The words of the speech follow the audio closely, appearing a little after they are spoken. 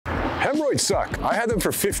Hemorrhoids suck. I had them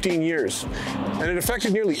for 15 years, and it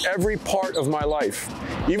affected nearly every part of my life.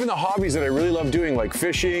 Even the hobbies that I really love doing, like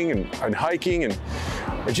fishing and hiking, and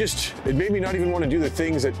it made me not even want to do the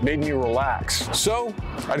things that made me relax. So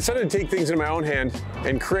I decided to take things into my own hand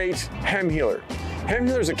and create Hem Healer. Hem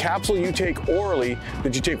Healer is a capsule you take orally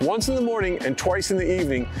that you take once in the morning and twice in the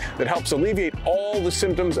evening that helps alleviate all the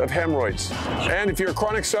symptoms of hemorrhoids. And if you're a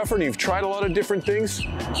chronic sufferer and you've tried a lot of different things,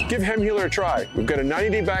 give Hem Healer a try. We've got a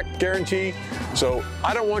 90-day back guarantee, so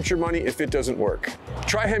I don't want your money if it doesn't work.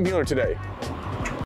 Try Hem Healer today.